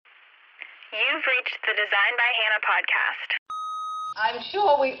You've reached the Design by Hannah podcast. I'm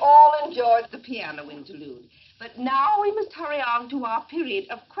sure we all enjoyed the piano interlude, but now we must hurry on to our period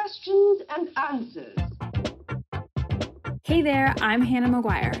of questions and answers. Hey there, I'm Hannah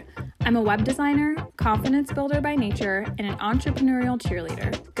McGuire. I'm a web designer, confidence builder by nature, and an entrepreneurial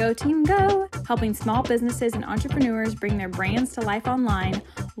cheerleader. Go team go! Helping small businesses and entrepreneurs bring their brands to life online.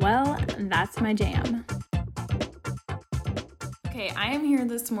 Well, that's my jam. Okay, I am here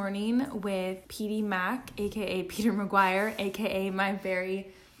this morning with Petey Mac, aka Peter McGuire, aka my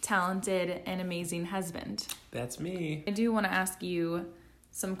very talented and amazing husband. That's me. I do want to ask you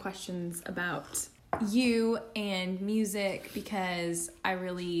some questions about you and music because I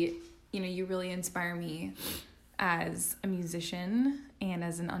really, you really inspire me as a musician and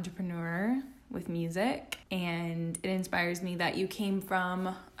as an entrepreneur with music. And it inspires me that you came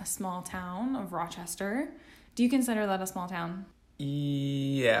from a small town of Rochester. Do you consider that a small town?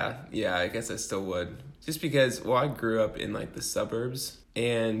 Yeah, I guess I still would. Just because, I grew up in the suburbs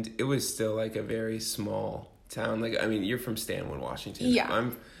and it was still a very small town. You're from Stanwood, Washington.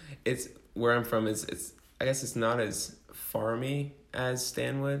 Yeah. It's where I'm from is I guess it's not as farmy as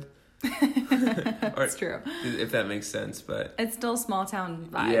Stanwood. That's true. If that makes sense, but it's still small town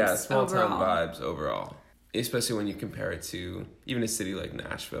vibes. Yeah, small overall. town vibes overall. Especially when you compare it to even a city like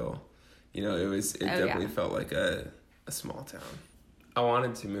Nashville. It definitely felt like a small town. I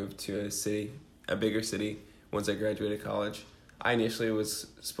wanted to move to a bigger city, once I graduated college. I initially was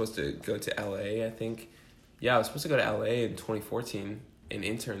supposed to go to LA, I think. Yeah, I was supposed to go to LA in 2014 and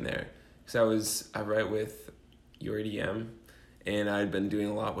intern there. Because I write with Your EDM, and I'd been doing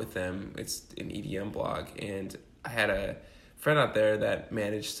a lot with them. It's an EDM blog, and I had a friend out there that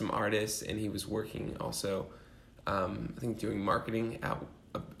managed some artists, and he was working also, I think doing marketing at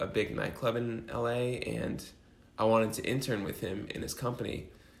a big nightclub in LA, and I wanted to intern with him in his company.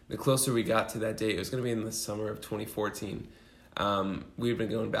 The closer we got to that date, it was going to be in the summer of 2014. We'd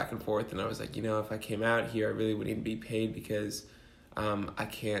been going back and forth, and I was like, if I came out here, I really wouldn't be paid because I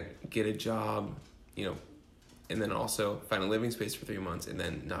can't get a job, and then also find a living space for 3 months and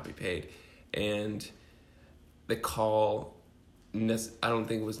then not be paid. And the call, I don't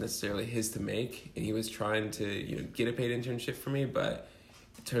think it was necessarily his to make, and he was trying to get a paid internship for me, but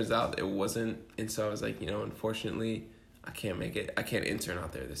it turns out it wasn't. And so I was like, unfortunately, I can't make it. I can't intern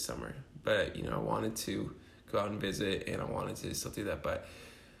out there this summer. But, I wanted to go out and visit, and I wanted to still do that. But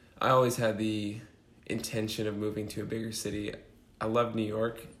I always had the intention of moving to a bigger city. I loved New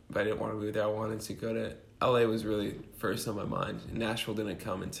York, but I didn't want to move there. I wanted to go to LA was really first on my mind. Nashville didn't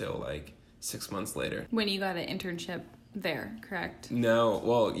come until 6 months later. When you got an internship there, correct?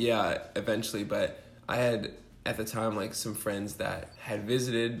 No, eventually, but I had at the time some friends that had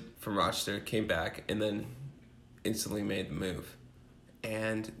visited from Rochester, came back, and then instantly made the move.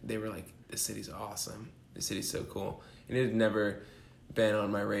 And they were like, this city's awesome. This city's so cool. And it had never been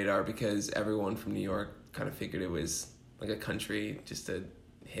on my radar because everyone from New York kind of figured it was a country, just a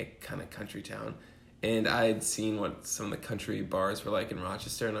hick kind of country town. And I had seen what some of the country bars were like in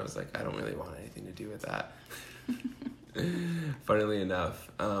Rochester, and I was like, I don't really want anything to do with that. Funnily enough,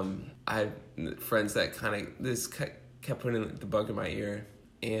 I had friends that kept putting the bug in my ear,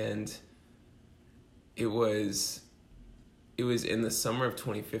 and it was in the summer of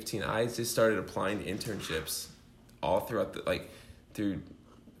 2015. I just started applying to internships all throughout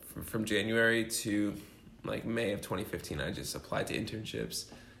from January to May of 2015. I just applied to internships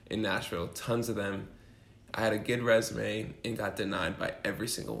in Nashville, tons of them. I had a good resume and got denied by every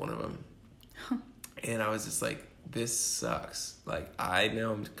single one of them. And I was just like, this sucks. I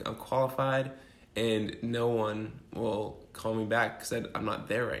know I'm qualified, and no one will call me back because I'm not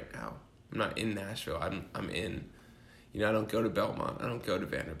there right now. I'm not in Nashville. I'm in, I don't go to Belmont. I don't go to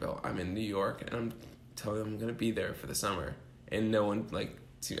Vanderbilt. I'm in New York, and I'm telling them I'm going to be there for the summer. And no one, I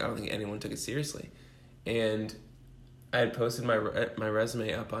don't think anyone took it seriously. And I had posted my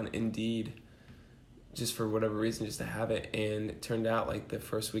resume up on Indeed just for whatever reason, just to have it. And it turned out the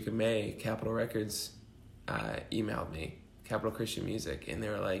first week of May, Capitol Records emailed me, Capitol Christian Music, and they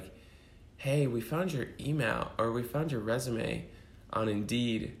were like, hey, we found your resume on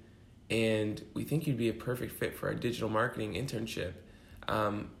Indeed, and we think you'd be a perfect fit for our digital marketing internship.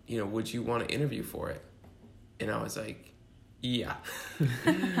 Would you want to interview for it? And I was like, yeah.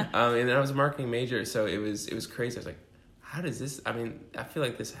 And I was a marketing major, so it was crazy. I was like, how does this, I feel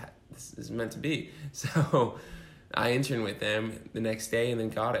like this is meant to be. So I interned with them the next day and then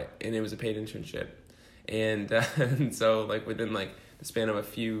got it, and it was a paid internship. And so within the span of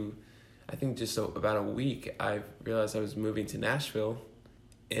I think just about a week, I realized I was moving to Nashville,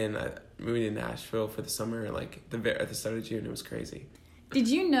 and I moved to Nashville for the summer, at the start of June. It was crazy. Did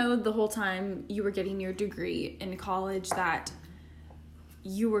you know the whole time you were getting your degree in college that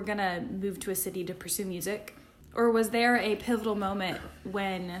you were going to move to a city to pursue music? Or was there a pivotal moment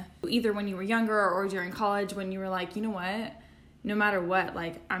when, either when you were younger or during college, when you were like, you know what, no matter what,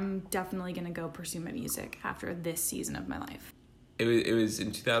 like, I'm definitely going to go pursue my music after this season of my life? It was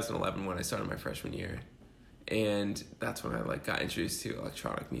in 2011 when I started my freshman year. And that's when I like got introduced to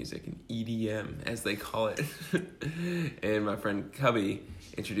electronic music and EDM, as they call it. And my friend Cubby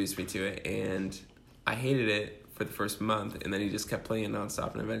introduced me to it, and I hated it for the first month, and then he just kept playing it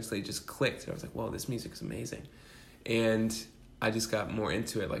nonstop, and eventually it just clicked. And I was like, whoa, this music is amazing. And I just got more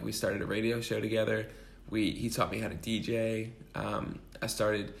into it. Like, we started a radio show together. He taught me how to DJ. I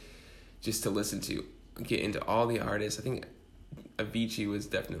started just to get into all the artists. I think Avicii was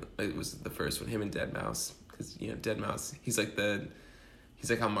the first one, him and Deadmau5. Because, you know, Deadmau5, he's like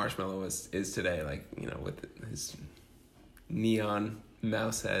how Marshmello is today, like, you know, with his neon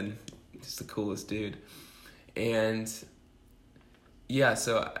mouse head, just the coolest dude. And yeah,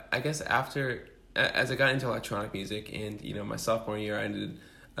 so I guess as I got into electronic music, and, you know, my sophomore year, I ended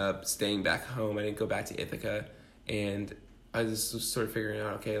up staying back home. I didn't go back to Ithaca, and I just was sort of figuring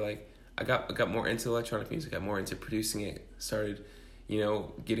out, okay, like, I got more into electronic music, got more into producing it, started, you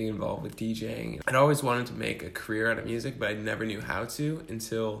know, getting involved with DJing. I'd always wanted to make a career out of music, but I never knew how to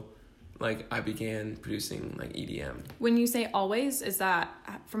until, like, I began producing, like, EDM. When you say always, is that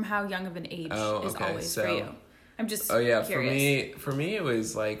from how young of an age is always for you? I'm just curious. For me, it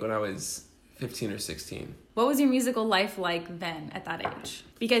was, like, when I was 15 or 16. What was your musical life like then, at that age?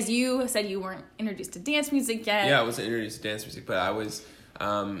 Because you said you weren't introduced to dance music yet. Yeah, I wasn't introduced to dance music, but I was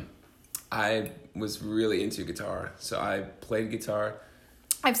really into guitar, so I played guitar.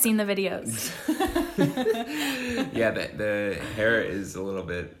 I've seen the videos. Yeah, the hair is a little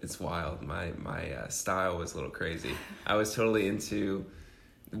bit, it's wild. My style was a little crazy. I was totally into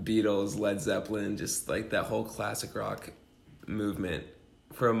Beatles, Led Zeppelin, just like that whole classic rock movement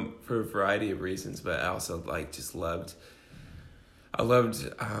for a variety of reasons, but I also like just loved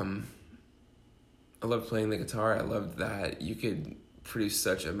playing the guitar. I loved that you could produce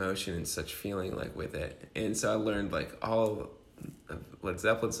such emotion and such feeling, like, with it. And so I learned, like, all of Led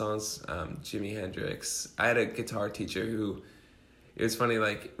Zeppelin songs, Jimi Hendrix. I had a guitar teacher who, it was funny,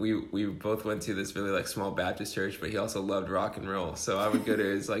 like, we both went to this really, like, small Baptist church, but he also loved rock and roll. So I would go to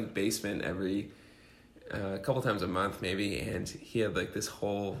his, like, basement every a couple times a month maybe, and he had, like, this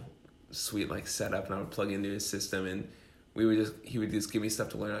whole sweet, like, setup, and I would plug into his system, and he would just give me stuff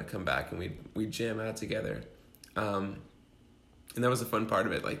to learn. I'd come back and we'd jam out together. And that was the fun part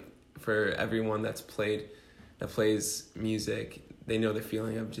of it. Like, for everyone that plays music, they know the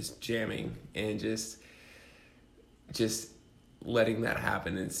feeling of just jamming and just letting that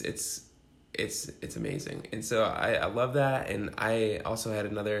happen. It's amazing. And so I love that. And I also had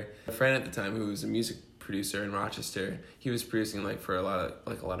another friend at the time who was a music producer in Rochester. He was producing, like, for a lot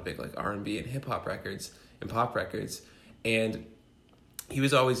of big, like, R&B and hip hop records and pop records. And he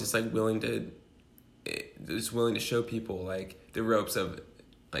was always just, like, willing to show people, like, the ropes of,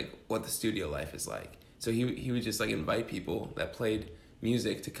 like, what the studio life is like. So he would just, like, invite people that played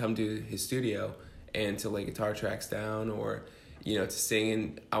music to come to his studio and to lay guitar tracks down, or, you know, to sing.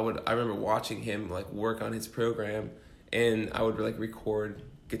 And I remember watching him, like, work on his program, and I would, like, record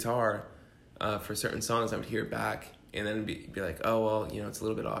guitar for certain songs. I would hear it back, and then be like, oh, well, you know, it's a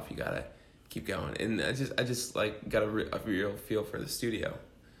little bit off, you gotta keep going. And I just like got a real feel for the studio.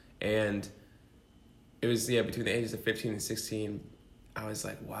 And it was, between the ages of 15 and 16, I was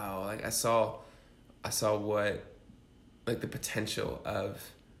like, wow, like I saw what, like, the potential of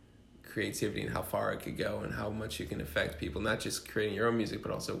creativity and how far it could go and how much you can affect people, not just creating your own music,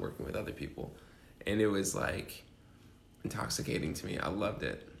 but also working with other people. And it was, like, intoxicating to me. I loved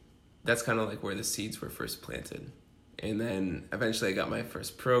it. That's kind of like where the seeds were first planted. And then eventually I got my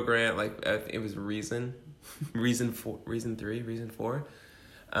first program, like, it was Reason 4.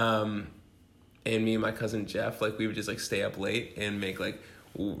 And me and my cousin Jeff, like, we would just, like, stay up late and make, like,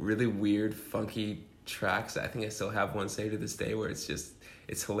 really weird, funky tracks. I think I still have one saved to this day where it's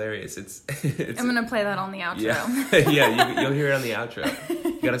hilarious. It's I'm gonna play that on the outro. Yeah, you'll hear it on the outro.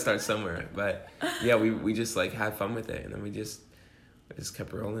 You gotta start somewhere. But yeah, we just, like, had fun with it, and then we just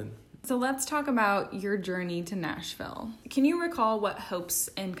kept rolling. So let's talk about your journey to Nashville. Can you recall what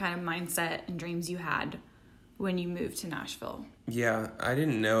hopes and kind of mindset and dreams you had when you moved to Nashville? Yeah, I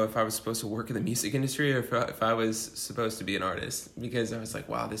didn't know if I was supposed to work in the music industry or if I was supposed to be an artist, because I was like,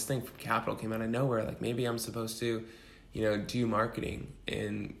 wow, this thing from Capitol came out of nowhere. Like, maybe I'm supposed to, do marketing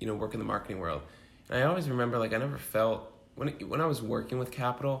and, work in the marketing world. And I always remember, like, I never felt, when I was working with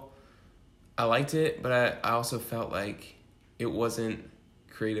Capitol, I liked it, but I also felt like it wasn't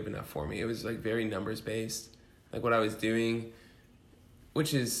creative enough for me. It was like very numbers based, like what I was doing,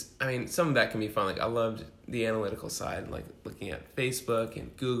 which is, I mean, some of that can be fun. Like I loved the analytical side, like looking at Facebook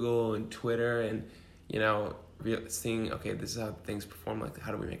and Google and Twitter and, you know, seeing, okay, this is how things perform, like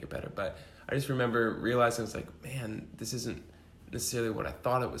how do we make it better? But I just remember realizing, it's like, man, this isn't necessarily what I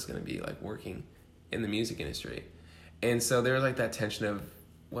thought it was going to be, like working in the music industry. And so there was like that tension of,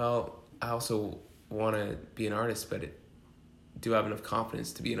 well, I also want to be an artist, but do I have enough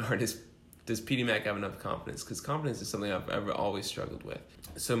confidence to be an artist? Does Petey Mac have enough confidence? Because confidence is something I've ever always struggled with.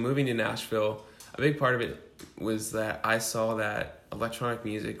 So moving to Nashville, a big part of it was that I saw that electronic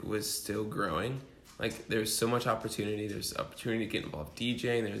music was still growing. Like there's so much opportunity. There's opportunity to get involved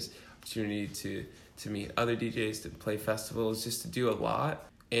DJing. There's opportunity to meet other DJs, to play festivals, just to do a lot.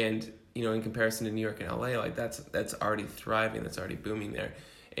 And, you know, in comparison to New York and LA, like that's already thriving. That's already booming there.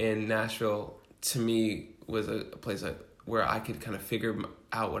 And Nashville, to me, was a place where I could kind of figure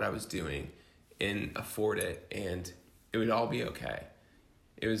out what I was doing and afford it, and it would all be okay.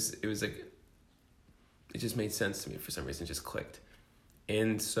 It was like, it just made sense to me for some reason, it just clicked.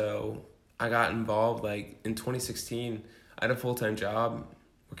 And so I got involved, like in 2016, I had a full-time job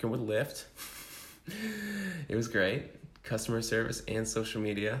working with Lyft. It was great. Customer service and social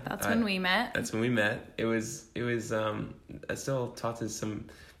media. That's when we met. That's when we met. It was I still talk to some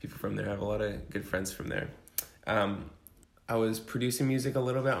people from there. I have a lot of good friends from there. I was producing music a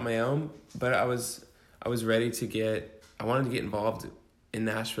little bit on my own, but I was ready I wanted to get involved in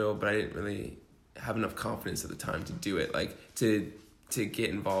Nashville, but I didn't really have enough confidence at the time to do it, like to get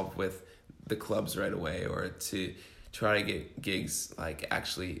involved with the clubs right away, or to try to get gigs like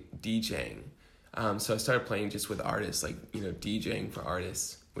actually DJing. So I started playing just with artists, like, you know, DJing for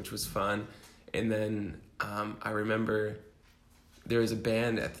artists, which was fun. And then I remember there was a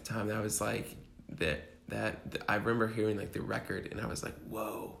band at the time that was like that I remember hearing like the record, and I was like,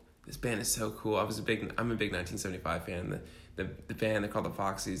 whoa, this band is so cool. I'm a big 1975 fan. The band, they're called the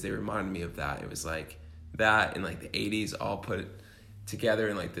Foxies. They reminded me of that. It was like that in like the 80s all put together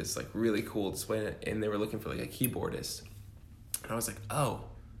in like this like really cool display, and they were looking for like a keyboardist. And I was like, oh,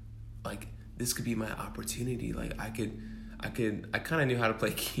 like this could be my opportunity. Like I kind of knew how to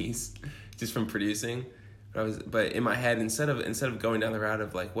play keys just from producing, but in my head, instead of going down the route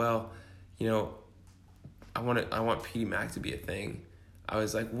of like, well, you know, I want Petey Mac to be a thing, I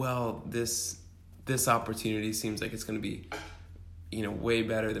was like, well, this opportunity seems like it's going to be, you know, way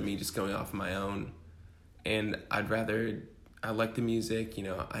better than me just going off on my own. And I like the music, you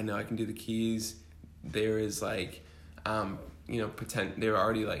know I can do the keys. There is like, you know, they were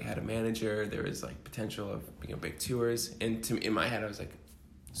already like had a manager. There was like potential of, you know, big tours. And in my head, I was like,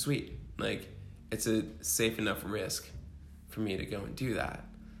 sweet, like it's a safe enough risk for me to go and do that.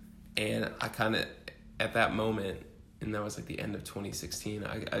 And I kind of, at that moment, and that was like the end of 2016,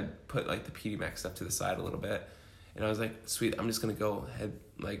 I put like the Petey Mac stuff to the side a little bit, and I was like, sweet, I'm just gonna go head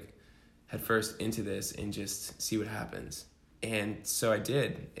first into this and just see what happens. And so I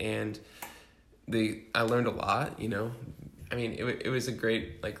did, and I learned a lot, you know. I mean, it was a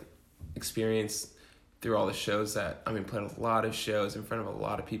great like experience through all the shows played a lot of shows in front of a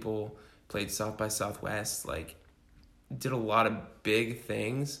lot of people, played South by Southwest, like did a lot of big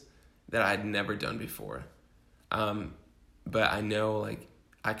things that I'd never done before. But I know, like,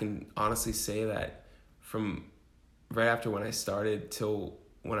 I can honestly say that from right after when I started till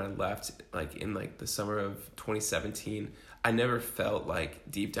when I left, like in like the summer of 2017, I never felt like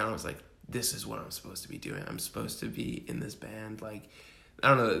deep down I was like, this is what I'm supposed to be doing. I'm supposed to be in this band. Like, I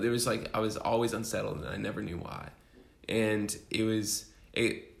don't know. There was like, I was always unsettled and I never knew why. And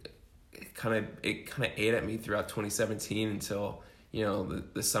it kind of ate at me throughout 2017 until, you know,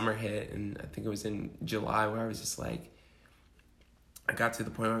 the summer hit. And I think it was in July where I was just like, I got to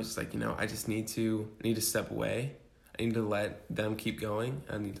the point where I was just like, you know, I need to step away. I need to let them keep going.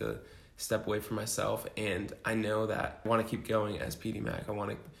 I need to step away from myself. And I know that I want to keep going as Petey Mac.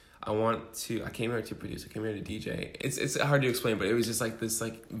 I came here to produce. I came here to DJ. It's hard to explain, but it was just like this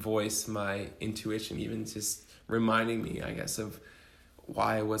like voice, my intuition, even just reminding me, I guess, of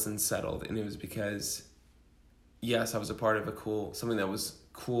why I wasn't settled. And it was because, yes, I was a part of something that was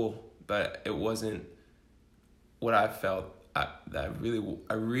cool, but it wasn't what I felt that I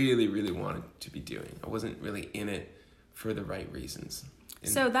really wanted to be doing. I wasn't really in it for the right reasons.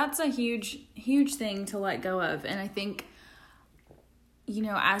 So that's a huge, huge thing to let go of. And I think, you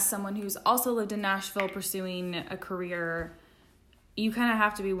know, as someone who's also lived in Nashville pursuing a career, you kind of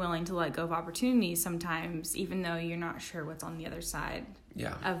have to be willing to let go of opportunities sometimes, even though you're not sure what's on the other side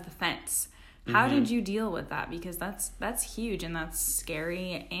of the fence. How did you deal with that? Because that's huge and that's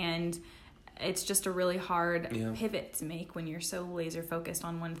scary. And it's just a really hard pivot to make when you're so laser focused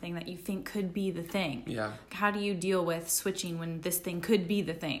on one thing that you think could be the thing. Yeah. How do you deal with switching when this thing could be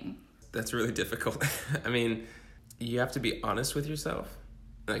the thing? That's really difficult. I mean, you have to be honest with yourself,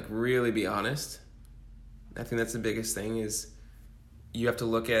 like really be honest. I think that's the biggest thing, is you have to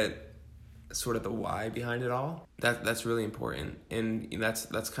look at sort of the why behind it all. That's really important. And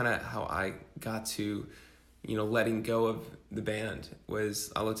that's kind of how I got to, letting go of the band,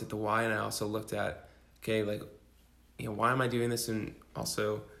 was I looked at the why, and I also looked at, okay, like, why am I doing this? And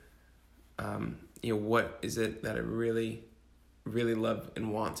also, what is it that I really, really love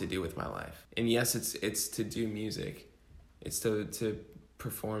and want to do with my life? And yes, it's to do music. It's to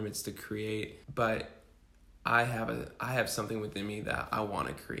perform, it's to create, but I have something within me that I want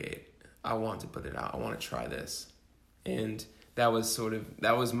to create. I want to put it out. I want to try this. And that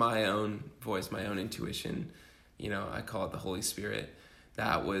was my own voice, my own intuition. I call it the Holy Spirit.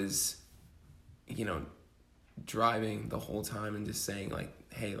 That was, driving the whole time and just saying like,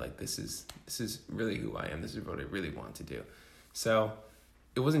 hey, like this is really who I am. This is what I really want to do. So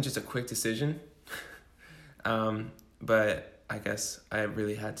it wasn't just a quick decision. But I guess I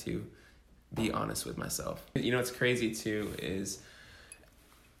really had to be honest with myself. What's crazy too is,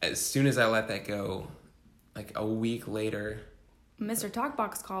 as soon as I let that go, like a week later, Mr.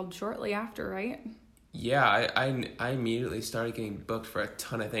 Talkbox called shortly after, right? Yeah, I immediately started getting booked for a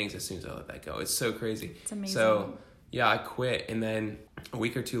ton of things as soon as I let that go. It's so crazy. It's amazing. So yeah, I quit, and then a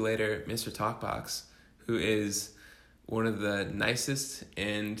week or two later, Mr. Talkbox, who is one of the nicest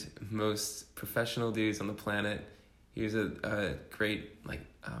and most professional dudes on the planet, he was a great,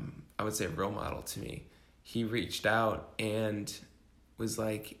 I would say, role model to me. He reached out and was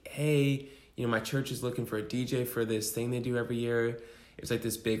like, hey, my church is looking for a DJ for this thing they do every year. It was like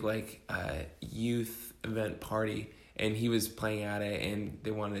this big youth event party, and he was playing at it, and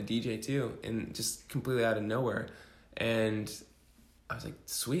they wanted a DJ too, and just completely out of nowhere. And I was like,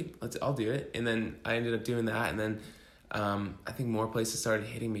 sweet, I'll do it. And then I ended up doing that, and then I think more places started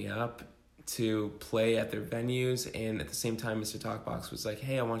hitting me up to play at their venues, and at the same time, Mr. Talkbox was like,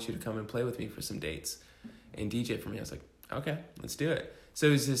 hey, I want you to come and play with me for some dates and DJ for me. I was like, okay, let's do it. So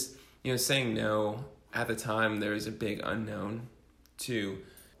it was just, saying no. At the time, there was a big unknown to,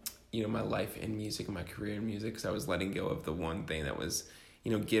 my life in music and my career in music, because I was letting go of the one thing that was,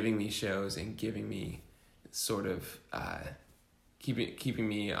 giving me shows and giving me sort of keeping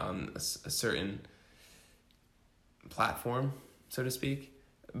me on a certain platform, so to speak.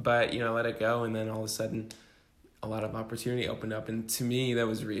 But, I let it go, and then all of a sudden, a lot of opportunity opened up, and to me, that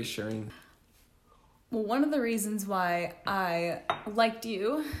was reassuring. Well, one of the reasons why I liked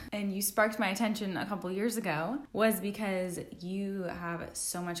you and you sparked my attention a couple years ago was because you have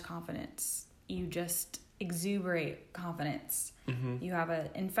so much confidence. You just exuberate confidence. Mm-hmm. You have an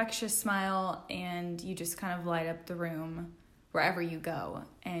infectious smile, and you just kind of light up the room wherever you go.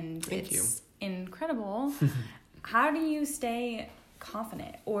 And Thank you. Incredible. How do you stay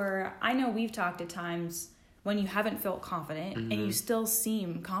confident? Or I know we've talked at times when you haven't felt confident, mm-hmm. and you still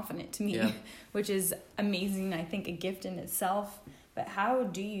seem confident to me, yeah. Which is amazing. I think a gift in itself. But how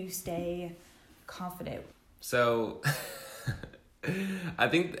do you stay confident? So I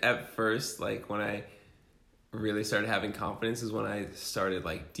think at first, when I really started having confidence is when I started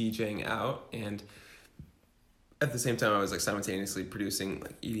DJing out, and at the same time I was simultaneously producing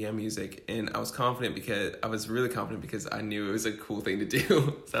EDM music, and I was really confident because I knew it was a cool thing to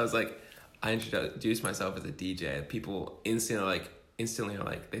do. So I was I introduced myself as a DJ. People instantly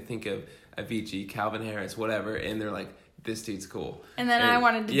are they think of Avicii, Calvin Harris, whatever, and they're like, this dude's cool. And then I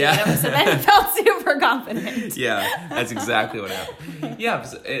wanted to date him, so then I felt super confident. Yeah, that's exactly what happened. Yeah,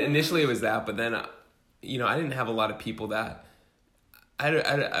 initially it was that, but then, I didn't have a lot of people that... I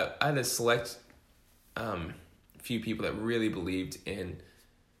had a select few people that really believed in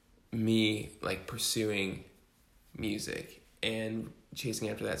me, pursuing music and chasing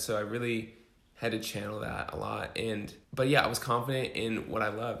after that. So I really had to channel that a lot. But yeah, I was confident in what I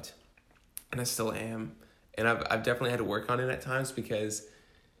loved, and I still am. And I've definitely had to work on it at times, because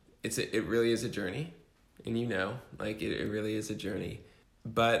it really is a journey, and it really is a journey.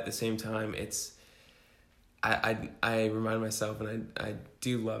 But at the same time, I remind myself, and I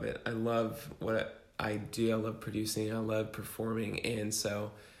do love it. I love what I do. I love producing. I love performing. And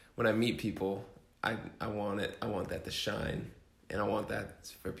so when I meet people, I want it. I want that to shine. And I want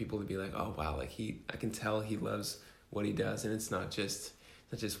that for people to be like, oh wow, I can tell he loves what he does, and it's not just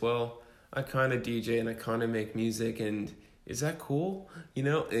well, I kind of DJ and I kind of make music, and is that cool? You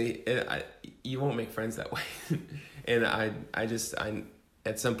won't make friends that way. And I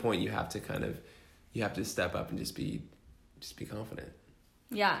at some point you have to step up and just be confident.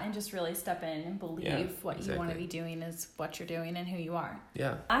 Yeah, and just really step in and believe what you want to be doing is what you're doing and who you are.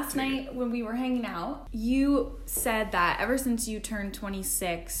 Yeah. Last night when we were hanging out, you said that ever since you turned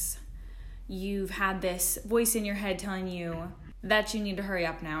 26, you've had this voice in your head telling you that you need to hurry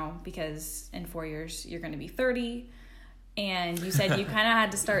up now because in 4 years you're going to be 30. And you said you kind of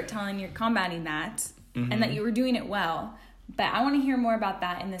had to start combating that and that you were doing it well. But I want to hear more about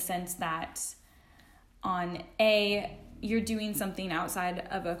that in the sense that you're doing something outside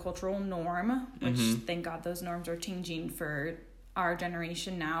of a cultural norm, which thank God those norms are changing for our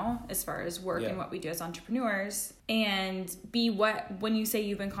generation now as far as work and what we do as entrepreneurs. And B, when you say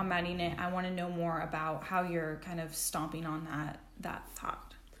you've been combating it, I want to know more about how you're kind of stomping on that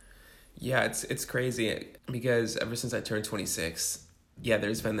thought. Yeah, it's crazy because ever since I turned 26,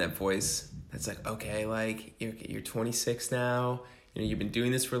 there's been that voice that's like, okay, like you're 26 now, you've been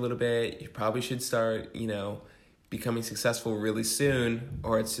doing this for a little bit, you probably should start, becoming successful really soon,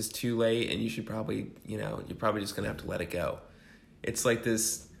 or it's just too late and you should probably, you're probably just gonna have to let it go. It's like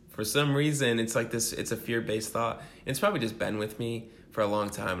this, for some reason, it's a fear-based thought. And it's probably just been with me for a long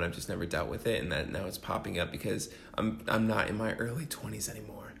time and I've just never dealt with it, and that now it's popping up because I'm not in my early 20s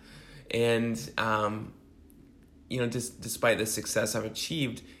anymore. And, just despite the success I've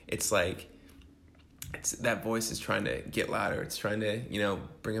achieved, it's like, that voice is trying to get louder. It's trying to,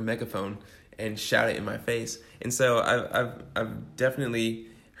 bring a megaphone and shout it in my face. And so I've definitely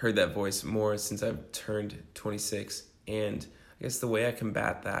heard that voice more since I've turned 26. And I guess the way I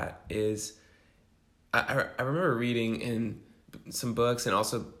combat that is I remember reading in some books and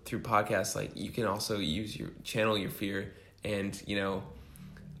also through podcasts, like you can also channel your fear and,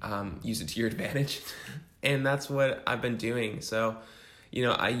 use it to your advantage. And that's what I've been doing. So,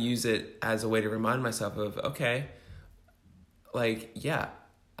 I use it as a way to remind myself of, okay,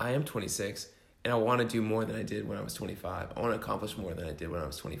 I am 26 and I want to do more than I did when I was 25. I want to accomplish more than I did when I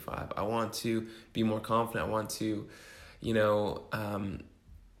was 25. I want to be more confident. I want to,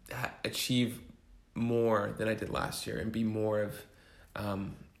 achieve more than I did last year and be more of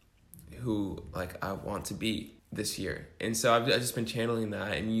who I want to be this year. And so I've just been channeling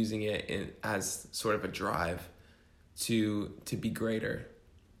that and using it as sort of a drive to be greater.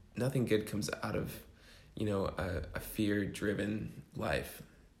 Nothing good comes out of, a fear-driven life.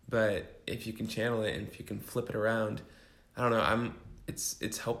 But if you can channel it and if you can flip it around, I don't know,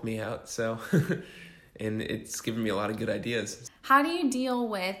 it's helped me out. So, and it's given me a lot of good ideas. How do you deal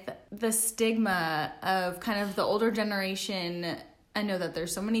with the stigma of kind of the older generation? I know that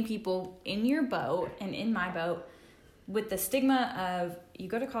there's so many people in your boat and in my boat with the stigma of you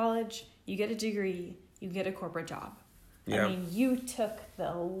go to college, you get a degree, you get a corporate job. Yeah. I mean, you took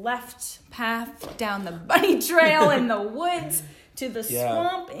the left path down the bunny trail in the woods to the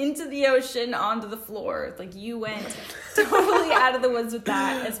swamp, into the ocean, onto the floor. Like, you went totally out of the woods with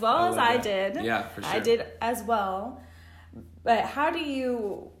that, as well as I did. Yeah, for sure. I did as well. But how did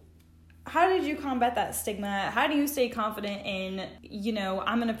you combat that stigma? How do you stay confident in,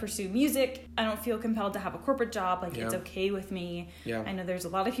 I'm going to pursue music. I don't feel compelled to have a corporate job. It's okay with me. Yeah. I know there's a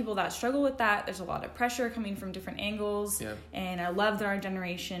lot of people that struggle with that. There's a lot of pressure coming from different angles. Yeah. And I love that our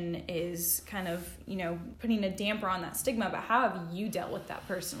generation is kind of, putting a damper on that stigma. But how have you dealt with that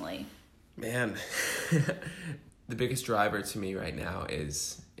personally? Man, the biggest driver to me right now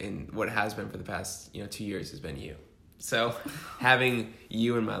is, in what it has been for the past, 2 years, has been you. So having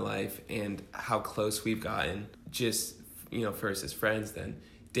you in my life and how close we've gotten, just, first as friends, then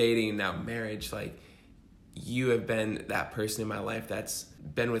dating, now marriage, you have been that person in my life that's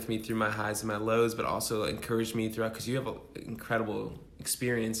been with me through my highs and my lows, but also encouraged me throughout, because you have an incredible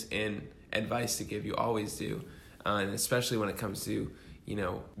experience and advice to give. You always do. And especially when it comes to,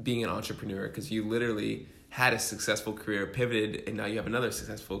 being an entrepreneur, because you literally had a successful career, pivoted, and now you have another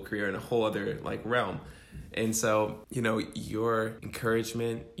successful career in a whole other realm. And so, your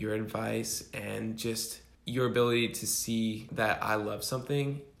encouragement, your advice, and just your ability to see that I love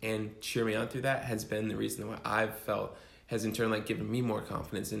something and cheer me on through that has been the reason why I've felt has in turn given me more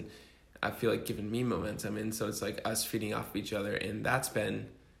confidence, and I feel given me momentum. And so it's us feeding off of each other, and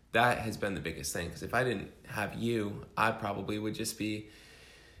that has been the biggest thing. Because if I didn't have you, I probably would just be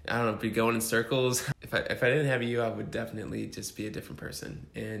going in circles. If I didn't have you, I would definitely just be a different person.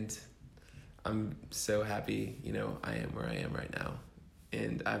 And I'm so happy, I am where I am right now.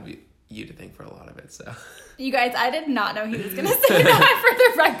 And I have you to thank for a lot of it, so. You guys, I did not know he was going to say that for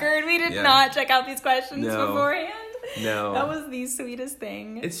the record. We did not check out these questions beforehand. No. That was the sweetest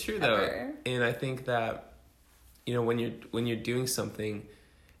thing. It's true, ever. Though. And I think that, when you're doing something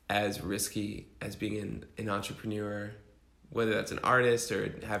as risky as being an entrepreneur, whether that's an artist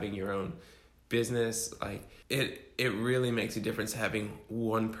or having your own business, like it really makes a difference having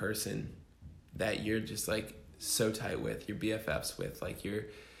one person that you're just like so tight with, your BFFs with, like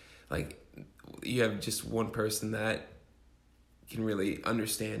you have just one person that can really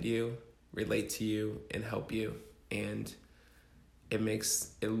understand you, relate to you, and help you, and it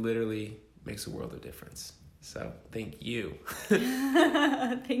literally makes a world of difference. So thank you.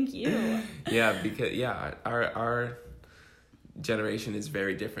 Thank you. Yeah, because our generation is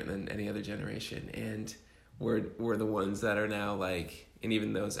very different than any other generation, and we're the ones that are now like, and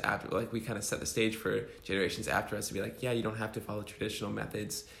even those after, like, we kind of set the stage for generations after us to be like, yeah, you don't have to follow traditional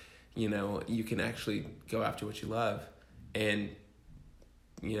methods, you know, you can actually go after what you love and,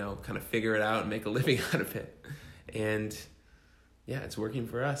 you know, kind of figure it out and make a living out of it. And yeah, it's working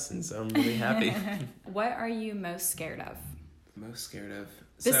for us, and so I'm really happy. What are you most scared of? Most scared of?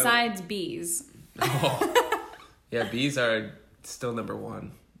 Besides bees. Oh, yeah, bees are still number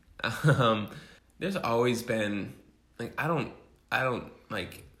one. There's always been, like, I don't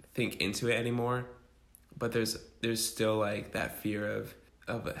like think into it anymore, but there's still like that fear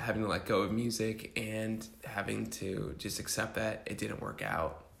of having to let go of music and having to just accept that it didn't work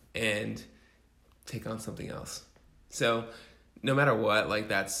out and take on something else. So no matter what, like,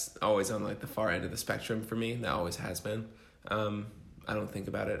 that's always on like the far end of the spectrum for me. That always has been. I don't think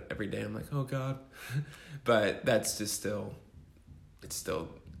about it every day. I'm like, oh God, but that's just it's still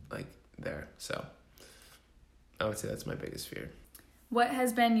like there. So I would say that's my biggest fear. What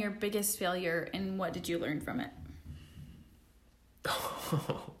has been your biggest failure, and what did you learn from it?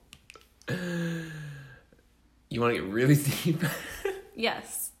 You want to get really deep?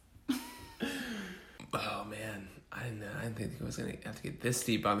 Yes. Oh man, I didn't think I was gonna have to get this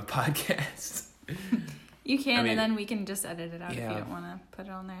deep on the podcast. You can, and then we can just edit it out if you don't want to put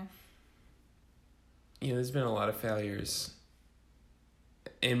it on there. You know, there's been a lot of failures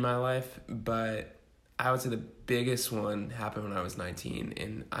in my life, but I would say the biggest one happened when I was 19,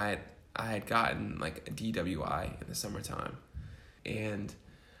 and I had gotten like a DWI in the summertime, and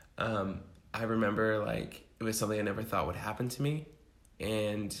I remember, like, it was something I never thought would happen to me,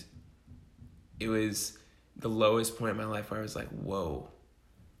 and it was the lowest point in my life where I was like, whoa,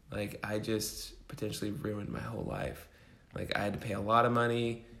 like, I just potentially ruined my whole life. Like, I had to pay a lot of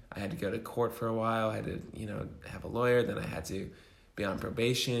money, I had to go to court for a while, I had to, you know, have a lawyer, then I had to be on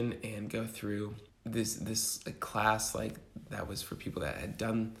probation and go through this like class, like, that was for people that had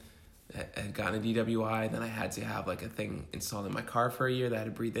gotten a DWI. Then I had to have like a thing installed in my car for a year that I had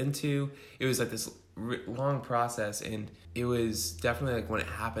to breathe into. It was like this long process, and it was definitely like, when it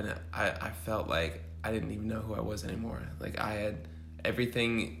happened, I felt like I didn't even know who I was anymore. Like, I had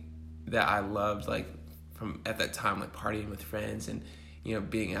everything that I loved, like, from at that time, like partying with friends and, you know,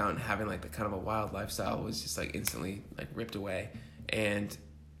 being out and having like the kind of a wild lifestyle, was just like instantly like ripped away. And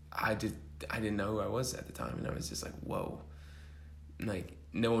I didn't know who I was at the time, and I was just like, whoa. Like,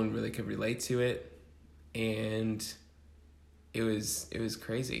 no one really could relate to it, and it was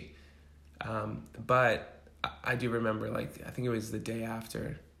crazy. But I do remember, like, I think it was the day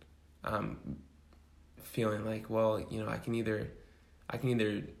after, feeling like, well, you know, I can either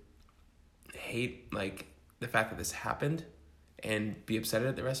hate, like, the fact that this happened and be upset at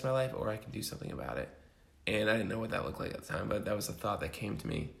it the rest of my life, or I can do something about it. And I didn't know what that looked like at the time, but that was a thought that came to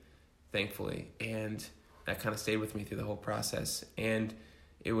me, thankfully, and that kind of stayed with me through the whole process. And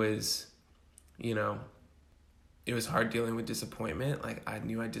it was, you know, it was hard dealing with disappointment. Like, I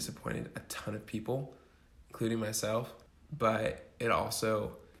knew I disappointed a ton of people, including myself, but it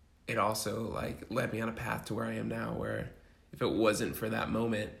also like led me on a path to where I am now, where if it wasn't for that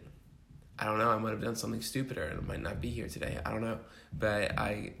moment, I don't know, I might have done something stupider and I might not be here today. I don't know. But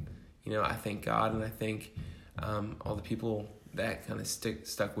I thank God, and I thank all the people that kind of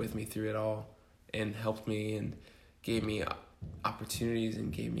stuck with me through it all and helped me and gave me opportunities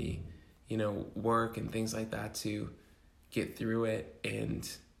and gave me, you know, work and things like that to get through it, and,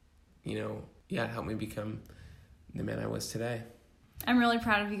 you know, help me become the man I was today. I'm really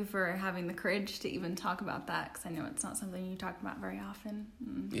proud of you for having the courage to even talk about that, because I know it's not something you talk about very often.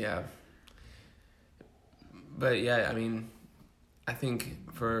 Yeah. But yeah, I mean, I think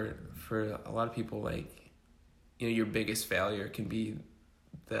for a lot of people, like, you know, your biggest failure can be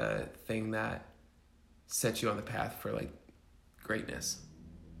the thing that sets you on the path for, like, greatness.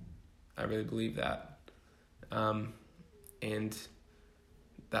 I really believe that. And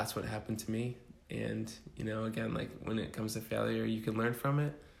that's what happened to me. And, you know, again, like, when it comes to failure, you can learn from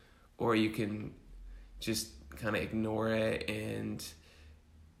it, or you can just kind of ignore it and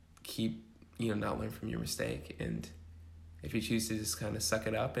keep, you know, not learn from your mistake. And if you choose to just kind of suck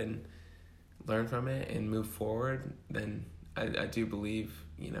it up and learn from it and move forward, then I do believe,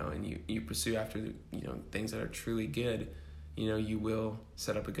 and you pursue after, things that are truly good, you will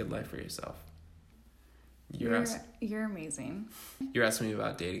set up a good life for yourself. You're amazing. You're asking me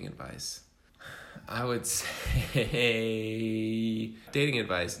about dating advice. I would say dating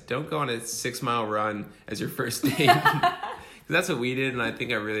advice. Don't go on a 6-mile run as your first date. Because that's what we did, and I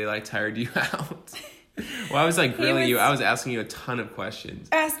think I really tired you out. Well, I was grilling you. I was asking you a ton of questions.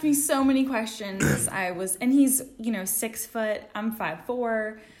 Asked me so many questions. And he's, 6 foot. I'm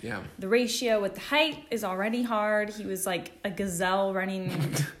 5'4". Yeah. The ratio with the height is already hard. He was like a gazelle running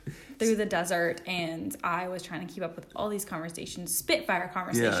through the desert, and I was trying to keep up with all these conversations, spitfire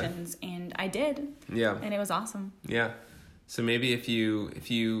conversations, and I did. Yeah. And it was awesome. Yeah. So maybe if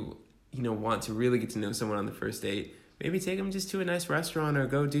you want to really get to know someone on the first date, maybe take them just to a nice restaurant or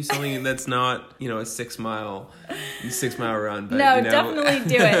go do something that's not, a 6 mile run. But, no, definitely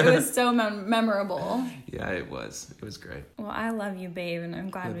do it. It was so memorable. Yeah, it was. It was great. Well, I love you, babe, and I'm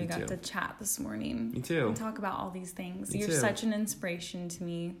glad we got to chat this morning. Me too. And talk about all these things. Me You're too. such an inspiration to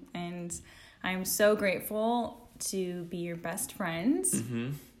me, and I'm so grateful to be your best friend. Mm-hmm.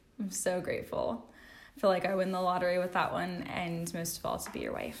 I'm so grateful. I feel like I win the lottery with that one, and most of all, to be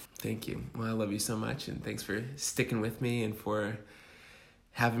your wife. Thank you. Well, I love you so much, and thanks for sticking with me and for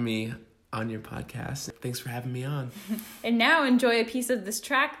having me on your podcast. Thanks for having me on. And now enjoy a piece of this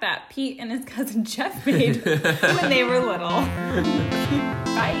track that Pete and his cousin Jeff made when they were little.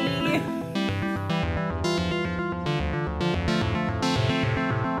 Bye.